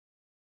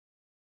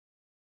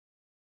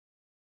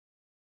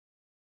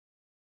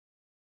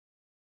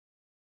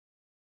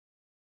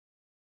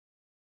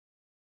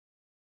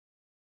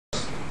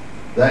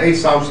there are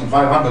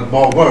 8,500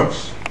 more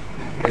words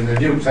in the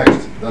new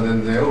text than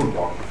in the old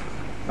one.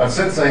 But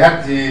since they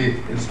had the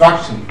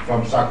instruction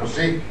from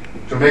Sarkozy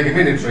to make a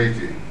mini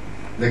treaty,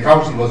 the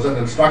Council was then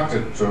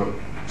instructed to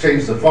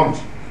change the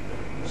font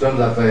so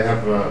that they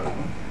have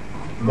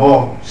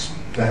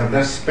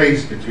less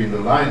space between the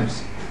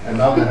lines, and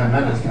now they have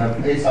managed to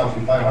have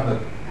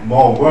 8,500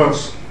 more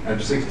words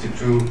and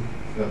 62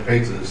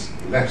 pages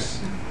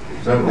less.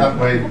 So that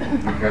way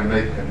we can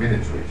make a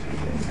mini treaty.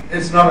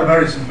 It's not a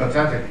very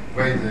sympathetic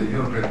way the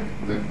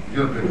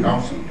European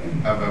Council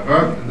have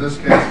worked in this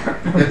case.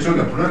 They took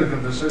a political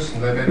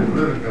decision, they made a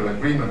political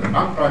agreement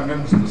among prime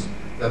ministers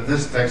that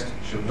this text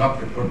should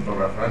not be put for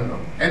referendum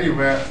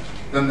anywhere.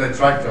 Then they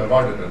tried to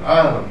avoid it in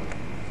Ireland.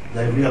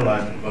 They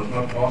realized it was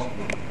not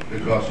possible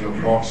because your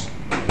courts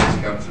in this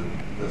country,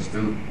 they're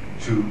still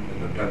too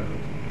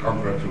independent.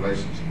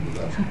 Congratulations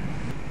to that.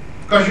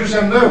 Because you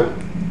shall know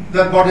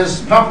that what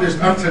is published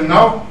until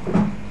now,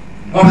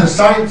 what is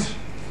signed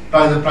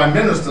by the prime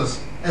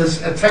ministers,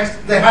 is a text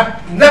they had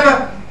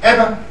never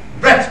ever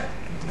read.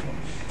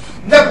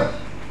 Never.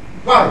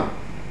 Why?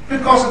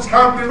 Because it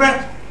can't be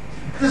read.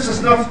 This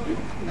is not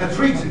a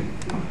treaty.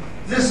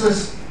 This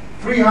is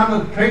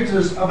 300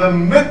 pages of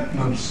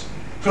amendments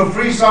to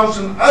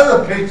 3,000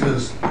 other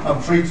pages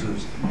of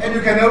treaties. And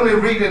you can only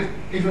read it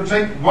if you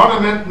take one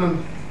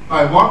amendment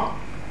by one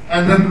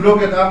and then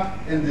look it up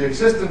in the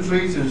existing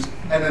treaties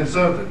and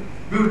insert it.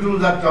 We will do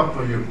that job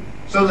for you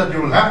so that you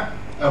will have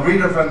a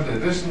reader-friendly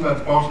edition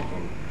that's possible.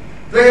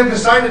 They have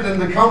decided in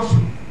the Council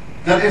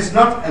that it's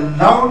not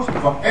allowed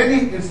for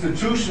any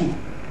institution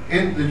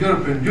in the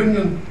European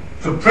Union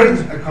to print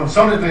a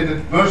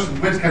consolidated version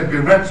which can be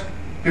read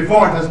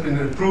before it has been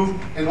approved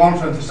in all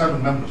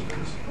 27 member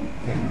states.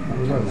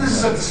 This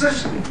is a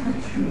decision.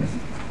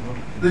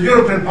 The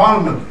European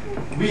Parliament,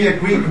 we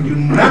agreed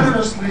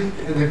unanimously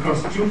in the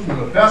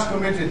Constitutional Affairs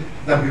Committee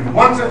that we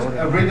wanted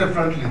a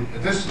reader-friendly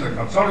edition, a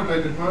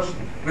consolidated version,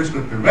 which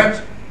could be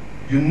read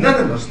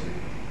unanimously.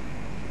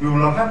 We will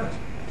not have it,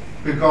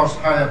 because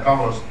higher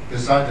powers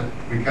decided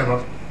we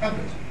cannot have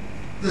it.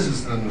 This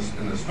is an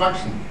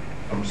instruction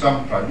from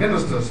some prime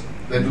ministers.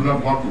 They do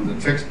not want the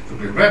text to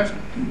be read.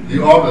 The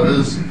order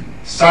is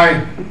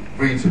sign,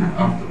 read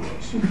afterwards.